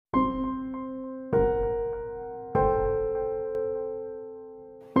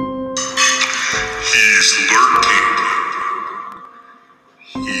lurking.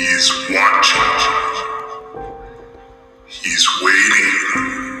 He's watching. He's waiting.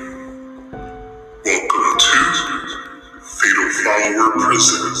 Welcome to Fatal Follower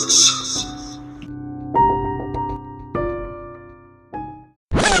Presents.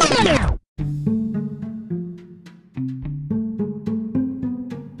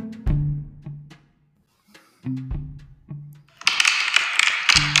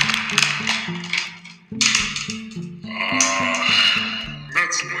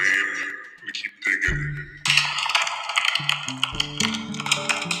 That's lame. I'm gonna keep digging.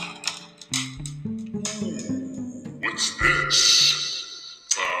 Ooh, what's this?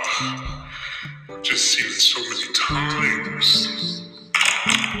 I've just seen it so many times.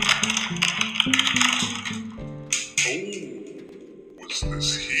 Oh, what's this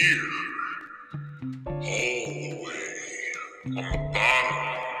here? All the way on the bottom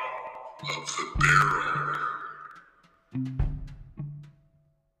of the barrel.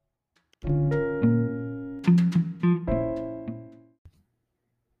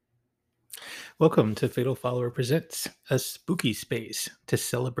 Welcome to Fatal Follower Presents, a spooky space to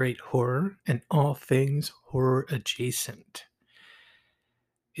celebrate horror and all things horror adjacent.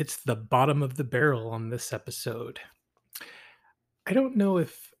 It's the bottom of the barrel on this episode. I don't know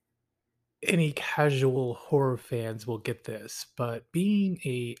if any casual horror fans will get this, but being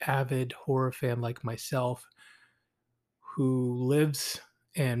a avid horror fan like myself who lives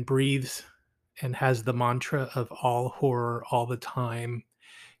and breathes and has the mantra of all horror all the time,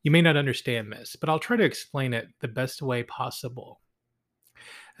 you may not understand this, but I'll try to explain it the best way possible.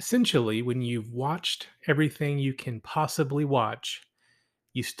 Essentially, when you've watched everything you can possibly watch,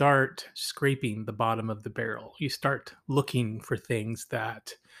 you start scraping the bottom of the barrel. You start looking for things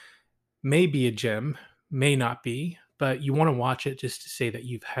that may be a gem, may not be, but you want to watch it just to say that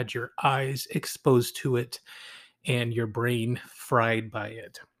you've had your eyes exposed to it and your brain fried by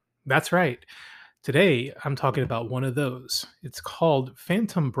it. That's right. Today, I'm talking about one of those. It's called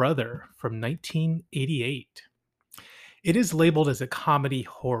Phantom Brother from 1988. It is labeled as a comedy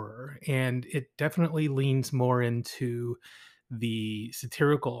horror, and it definitely leans more into the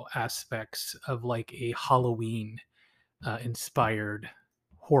satirical aspects of like a Halloween inspired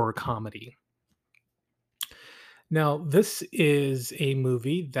horror comedy. Now, this is a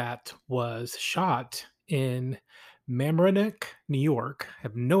movie that was shot in Mamaroneck, New York. I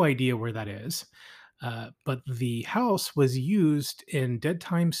have no idea where that is. But the house was used in Dead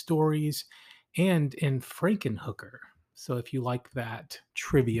Time Stories and in Frankenhooker. So if you like that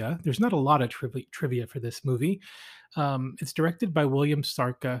trivia, there's not a lot of trivia for this movie. It's directed by William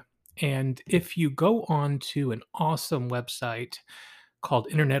Sarka. And if you go on to an awesome website called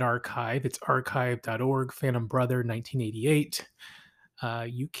Internet Archive, it's archive.org, Phantom Brother 1988,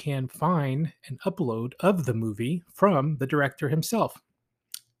 you can find an upload of the movie from the director himself.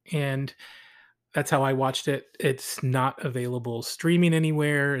 And that's how I watched it. It's not available streaming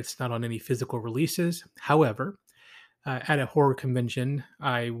anywhere. It's not on any physical releases. However, at a horror convention,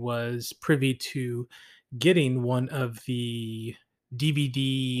 I was privy to getting one of the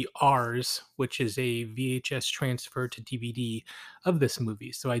DVD Rs, which is a VHS transfer to DVD of this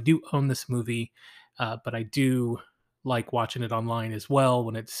movie. So I do own this movie, but I do like watching it online as well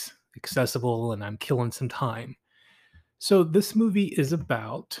when it's accessible and I'm killing some time. So this movie is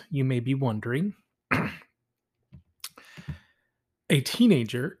about, you may be wondering, a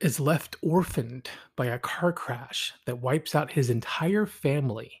teenager is left orphaned by a car crash that wipes out his entire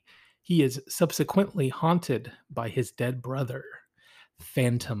family. He is subsequently haunted by his dead brother,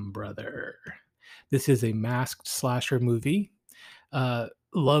 Phantom Brother. This is a masked slasher movie.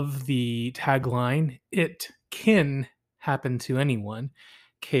 Love the tagline, "It can happen to anyone,"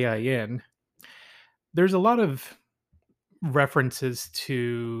 KIN. There's a lot of references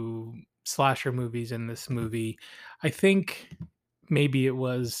to slasher movies in this movie. I think maybe it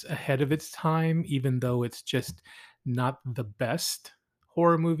was ahead of its time, even though it's just not the best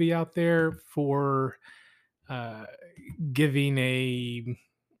horror movie out there for uh, giving a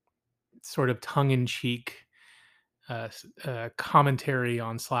sort of tongue-in-cheek commentary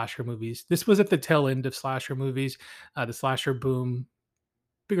on slasher movies. This was at the tail end of slasher movies. The slasher boom,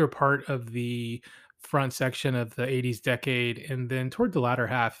 bigger part of the front section of the 80s decade, and then toward the latter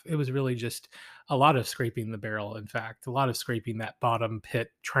half it was really just a lot of scraping the barrel. In fact, a lot of scraping that bottom pit,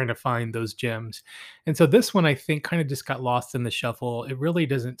 trying to find those gems. And so this one, I think, kind of just got lost in the shuffle. It really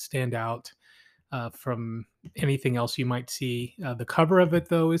doesn't stand out from anything else you might see. The cover of it,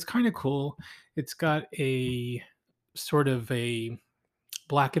 though, is kind of cool. It's got a sort of a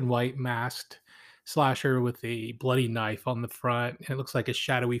black and white masked slasher with a bloody knife on the front, and it looks like a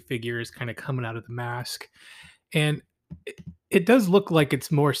shadowy figure is kind of coming out of the mask. And it does look like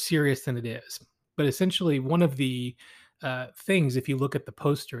it's more serious than it is. But essentially, one of the things, if you look at the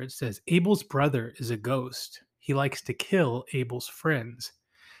poster, it says Abel's brother is a ghost. He likes to kill Abel's friends.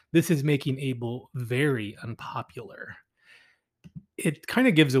 This is making Abel very unpopular. It kind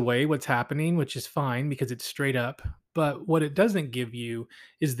of gives away what's happening, which is fine because it's straight up. But what it doesn't give you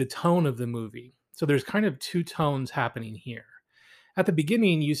is the tone of the movie. So there's kind of two tones happening here. At the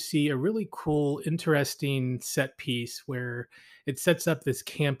beginning, you see a really cool, interesting set piece where it sets up this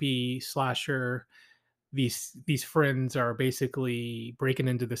campy slasher. These friends are basically breaking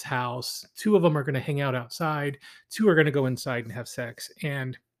into this house. Two of them are going to hang out outside. Two are going to go inside and have sex.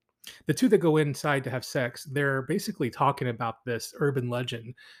 And the two that go inside to have sex, they're basically talking about this urban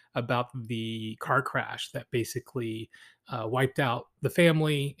legend about the car crash that basically wiped out the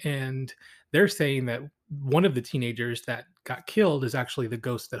family. And they're saying that one of the teenagers that got killed is actually the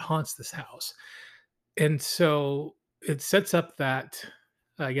ghost that haunts this house. And so it sets up that,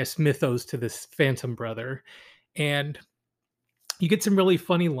 I guess, mythos to this phantom brother. And you get some really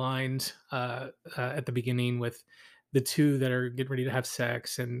funny lines at the beginning with the two that are getting ready to have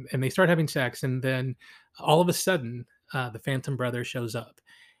sex, and they start having sex, and then all of a sudden, the Phantom Brother shows up,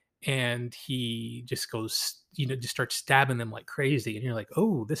 and he just goes, just starts stabbing them like crazy, and you're like,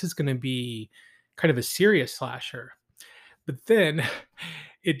 oh, this is going to be kind of a serious slasher. But then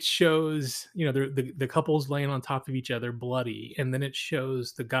it shows, the couple's laying on top of each other, bloody, and then it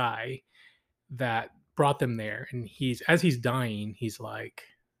shows the guy that brought them there, and as he's dying, he's like,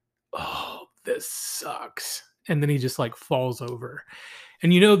 "Oh, this sucks." And then he just like falls over.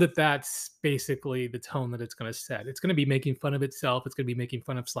 And you know that that's basically the tone that it's going to set. It's going to be making fun of itself. It's going to be making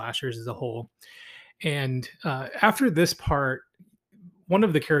fun of slashers as a whole. And after this part, one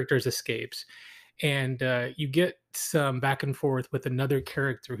of the characters escapes, and you get some back and forth with another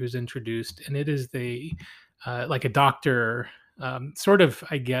character who's introduced, and it is the like a doctor, sort of,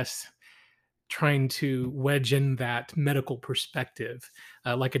 I guess, trying to wedge in that medical perspective,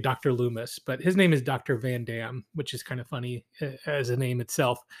 like a Dr. Loomis, but his name is Dr. Van Dam, which is kind of funny as a name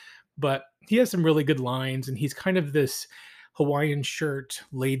itself. But he has some really good lines, and he's kind of this Hawaiian shirt,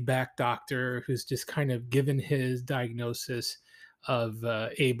 laid back doctor who's just kind of given his diagnosis of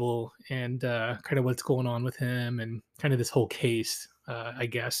Abel and kind of what's going on with him and kind of this whole case, I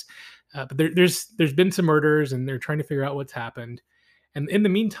guess. But there's been some murders, and they're trying to figure out what's happened. And in the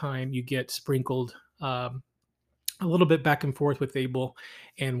meantime, you get sprinkled a little bit back and forth with Abel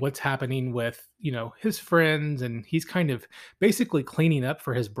and what's happening with his friends, and he's kind of basically cleaning up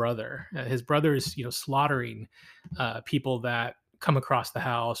for his brother. His brother's slaughtering people that come across the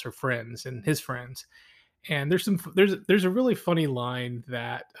house or friends and his friends. And there's a really funny line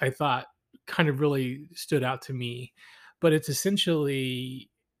that I thought kind of really stood out to me, but it's essentially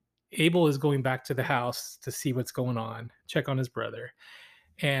Abel is going back to the house to see what's going on, check on his brother.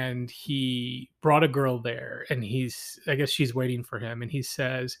 And he brought a girl there, and I guess she's waiting for him. And he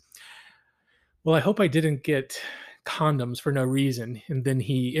says, "Well, I hope I didn't get condoms for no reason." And then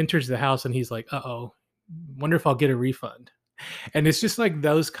he enters the house and he's like, "Uh oh, wonder if I'll get a refund." And it's just like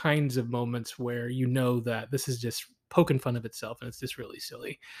those kinds of moments where you know that this is just poking fun of itself and it's just really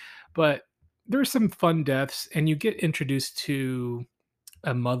silly. But there's some fun deaths, and you get introduced to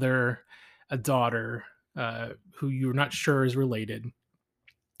a mother, a daughter, who you're not sure is related,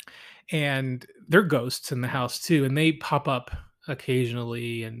 and they're ghosts in the house too, and they pop up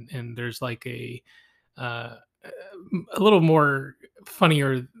occasionally, and there's like uh, a little more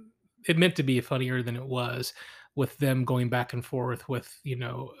funnier. It meant to be funnier than it was, with them going back and forth with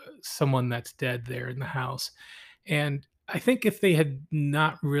someone that's dead there in the house. And I think if they had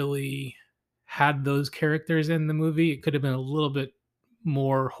not really had those characters in the movie, it could have been a little bit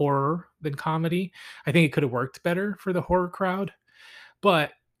more horror than comedy. I think it could have worked better for the horror crowd,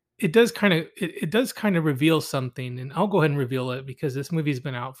 but it does kind of reveal something, and I'll go ahead and reveal it because this movie's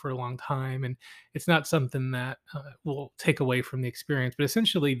been out for a long time, and it's not something that will take away from the experience. But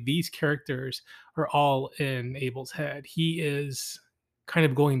essentially, these characters are all in Abel's head. He is kind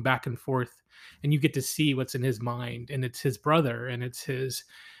of going back and forth, and you get to see what's in his mind, and it's his brother, and it's his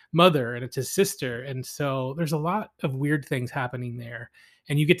mother, and it's his sister, and so there's a lot of weird things happening there,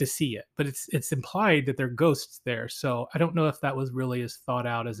 and you get to see it, but it's implied that they're ghosts there. So I don't know if that was really as thought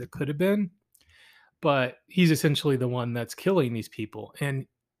out as it could have been, but he's essentially the one that's killing these people, and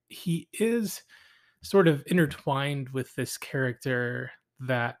he is sort of intertwined with this character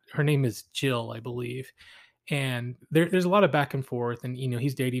that her name is Jill, I believe. And there's a lot of back and forth, and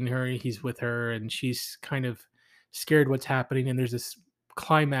he's dating her, he's with her, and she's kind of scared what's happening. And there's this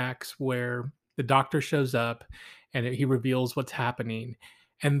climax where the doctor shows up and he reveals what's happening.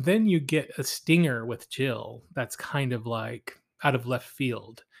 And then you get a stinger with Jill that's kind of like out of left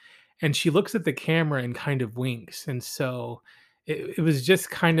field. And she looks at the camera and kind of winks. And so it was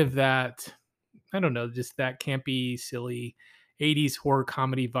just kind of that, I don't know, just that campy, silly 80s horror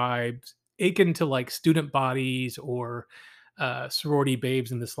comedy vibes, akin to like Student Bodies or Sorority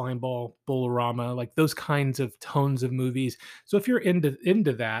Babes in the Slime Ball Bolorama, like those kinds of tones of movies. So if you're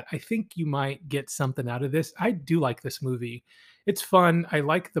into that, I think you might get something out of this. I do like this movie. It's fun. I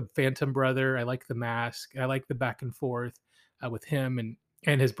like the Phantom Brother. I like the mask. I like the back and forth with him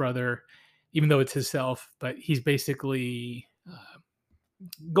and his brother, even though it's himself. But he's basically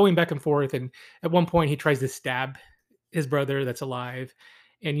going back and forth, and at one point he tries to stab his brother that's alive,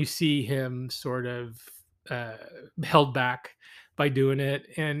 and you see him sort of uh, held back by doing it,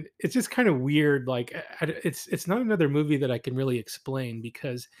 and it's just kind of weird. Like it's not another movie that I can really explain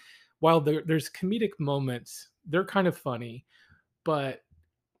because while there's comedic moments, they're kind of funny, but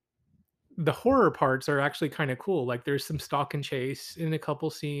the horror parts are actually kind of cool. Like there's some stalk and chase in a couple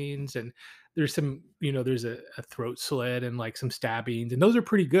scenes, and there's some, there's a throat slit and like some stabbings, and those are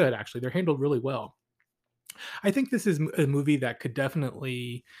pretty good actually. They're handled really well. I think this is a movie that could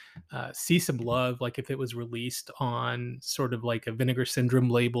definitely see some love, like if it was released on sort of like a Vinegar Syndrome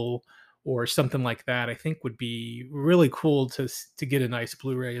label or something like that. I think would be really cool to get a nice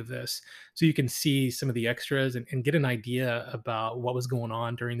Blu-ray of this, so you can see some of the extras and get an idea about what was going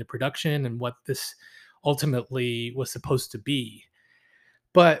on during the production and what this ultimately was supposed to be.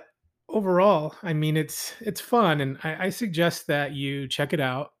 But overall, I mean, it's fun, and I suggest that you check it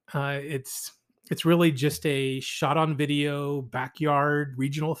out. It's really just a shot on video backyard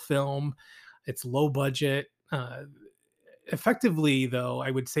regional film. It's low budget. Effectively, though,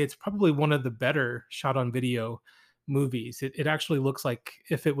 I would say it's probably one of the better shot on video movies. It actually looks like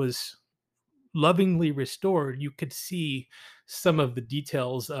if it was lovingly restored, you could see some of the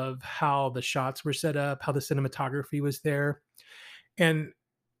details of how the shots were set up, how the cinematography was there. And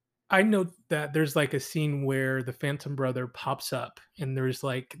I know that there's like a scene where the Phantom Brother pops up and there's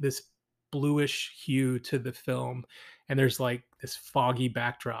like this bluish hue to the film, and there's like this foggy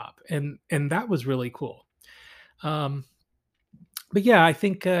backdrop, and that was really cool. Um, but yeah, I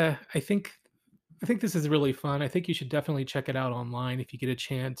think this is really fun. I think you should definitely check it out online if you get a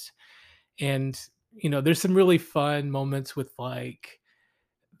chance. And there's some really fun moments with like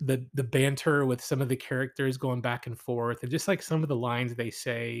the banter with some of the characters going back and forth, and just like some of the lines they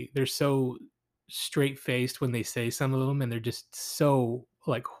say, they're so straight faced when they say some of them, and they're just so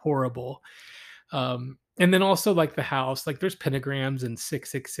like horrible. And then also like the house, like there's pentagrams and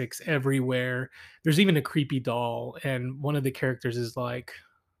 666 everywhere. There's even a creepy doll, and one of the characters is like,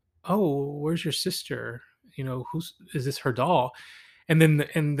 "Oh, where's your sister? Who's is this her doll?" And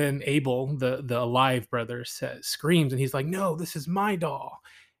then Abel, the alive brother, screams, and he's like, "No, this is my doll."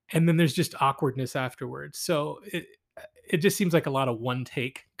 And then there's just awkwardness afterwards. So it just seems like a lot of one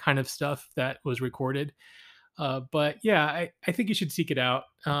take kind of stuff that was recorded. But yeah, I think you should seek it out.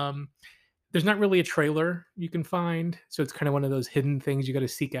 There's not really a trailer you can find, so it's kind of one of those hidden things you got to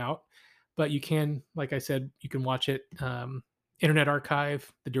seek out. But you can, like I said, you can watch it. Internet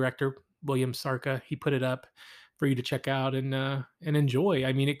Archive, the director William Sarka, he put it up for you to check out and enjoy.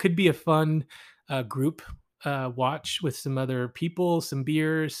 I mean, it could be a fun group watch with some other people, some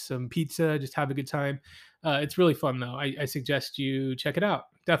beers, some pizza, just have a good time. It's really fun though. I suggest you check it out,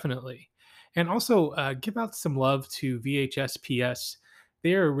 definitely. And also give out some love to VHS PS.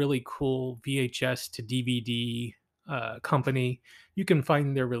 They're a really cool VHS to DVD company. You can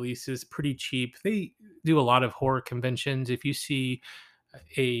find their releases pretty cheap. They do a lot of horror conventions. If you see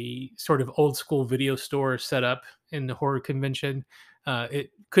a sort of old school video store set up in the horror convention,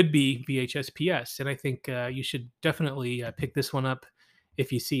 it could be VHS PS. And I think you should definitely pick this one up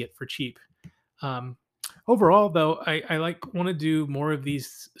if you see it for cheap. Um, Overall, though, I like want to do more of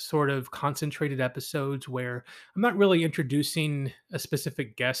these sort of concentrated episodes where I'm not really introducing a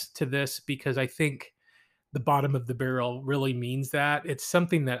specific guest to this, because I think the bottom of the barrel really means that. It's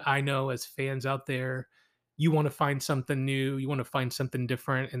something that I know as fans out there, you want to find something new, you want to find something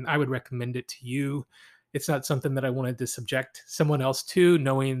different, and I would recommend it to you. It's not something that I wanted to subject someone else to,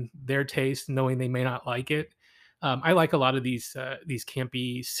 knowing their taste, knowing they may not like it. I like a lot of these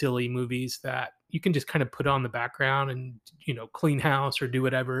campy, silly movies that you can just kind of put on the background and clean house or do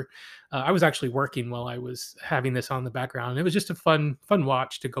whatever. I was actually working while I was having this on the background. It was just a fun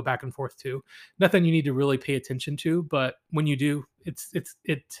watch to go back and forth to. Nothing you need to really pay attention to, but when you do,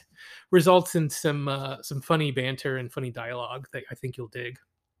 it results in some funny banter and funny dialogue that I think you'll dig.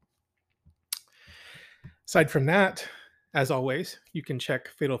 Aside from that, As always, you can check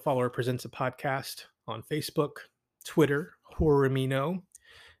Fatal Follower Presents a Podcast on Facebook, Twitter, Horrorino.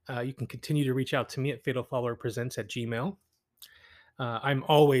 You can continue to reach out to me at fatalfollowerpresents at gmail. I'm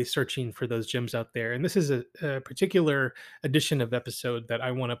always searching for those gems out there. And this is a particular edition of episode that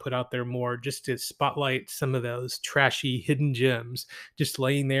I want to put out there more just to spotlight some of those trashy hidden gems just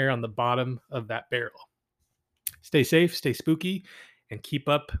laying there on the bottom of that barrel. Stay safe, stay spooky, and keep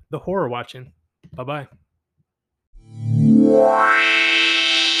up the horror watching. Bye bye.